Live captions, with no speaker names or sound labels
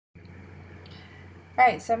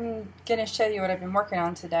Alright, so I'm going to show you what I've been working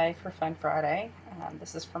on today for Fun Friday.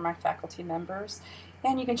 This is for my faculty members,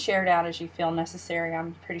 and you can share it out as you feel necessary.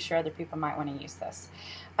 I'm pretty sure other people might want to use this.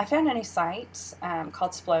 I found a new site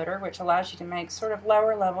called Sploder, which allows you to make sort of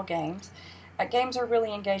lower level games. Games are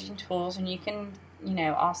really engaging tools, and you can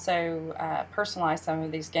also personalize some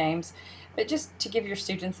of these games. But just to give your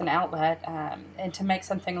students an outlet and to make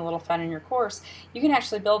something a little fun in your course, you can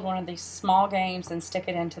actually build one of these small games and stick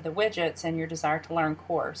it into the widgets in your Desire2Learn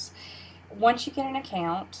course. Once you get an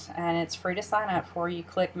account, and it's free to sign up for, you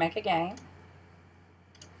click Make a Game.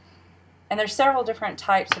 And there's several different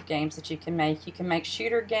types of games that you can make. You can make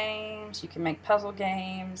shooter games, you can make puzzle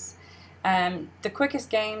games. The quickest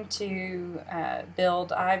game to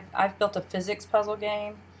build, I've built a physics puzzle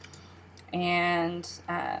game, and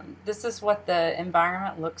this is what the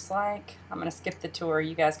environment looks like. I'm going to skip the tour.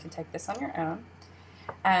 You guys can take this on your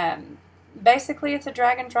own. Basically, it's a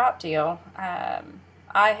drag and drop deal.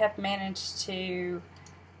 I have managed to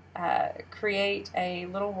create a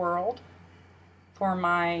little world for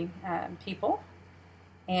my people.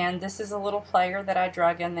 And this is a little player that I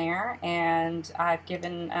drug in there, and I've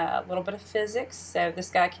given a little bit of physics so this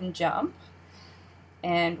guy can jump.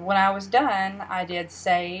 And when I was done, I did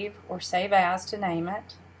save or save as to name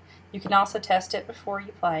it. You can also test it before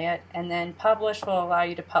you play it, and then publish will allow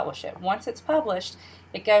you to publish it. Once it's published,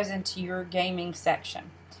 it goes into your gaming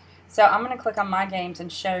section. So I'm going to click on my games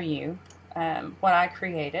and show you what I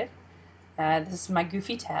created. This is my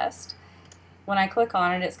Goofy test. When I click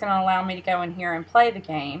on it, it's going to allow me to go in here and play the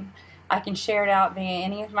game. I can share it out via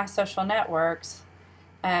any of my social networks,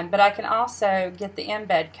 but I can also get the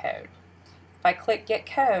embed code. If I click Get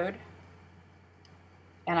Code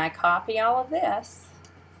and I copy all of this,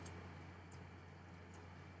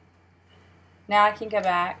 now I can go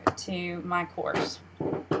back to my course.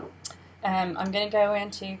 I'm going to go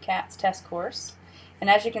into Cat's test course, and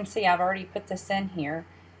as you can see, I've already put this in here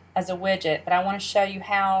as a widget, but I want to show you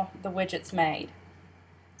how the widget's made.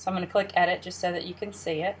 So I'm going to click Edit just so that you can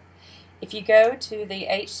see it. If you go to the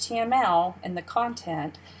HTML in the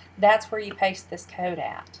content, that's where you paste this code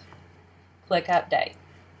at. Click Update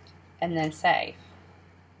and then Save.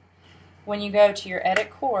 When you go to your Edit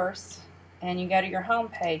Course and you go to your home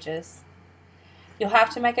pages, you'll have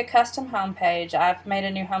to make a custom home page. I've made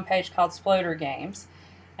a new home page called Sploder Games.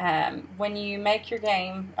 When you make your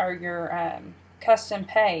game or your custom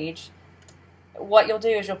page, what you'll do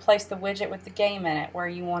is you'll place the widget with the game in it where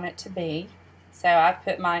you want it to be. So I've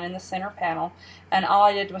put mine in the center panel, and all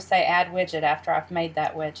I did was say Add Widget after I've made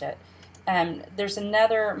that widget. There's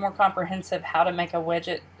another more comprehensive how to make a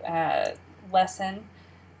widget lesson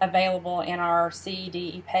available in our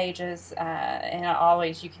CEDE pages, and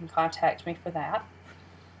always you can contact me for that.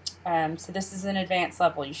 So this is an advanced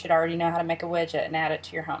level. You should already know how to make a widget and add it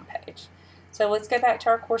to your home page. So let's go back to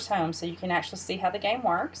our course home so you can actually see how the game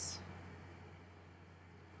works.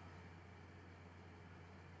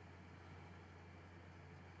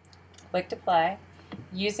 Click to play.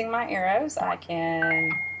 Using my arrows, I can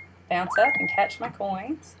bounce up and catch my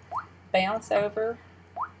coins, bounce over.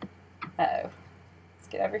 Uh-oh. Let's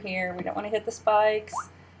get over here. We don't want to hit the spikes.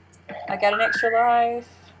 I got an extra life,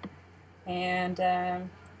 and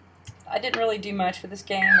I didn't really do much for this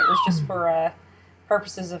game. It was just for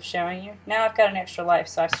purposes of showing you. Now I've got an extra life,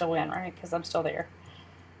 so I still win, right? Because I'm still there.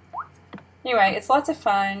 Anyway, it's lots of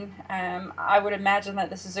fun. I would imagine that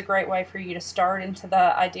this is a great way for you to start into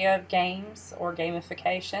the idea of games or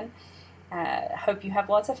gamification. Hope you have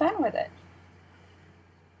lots of fun with it.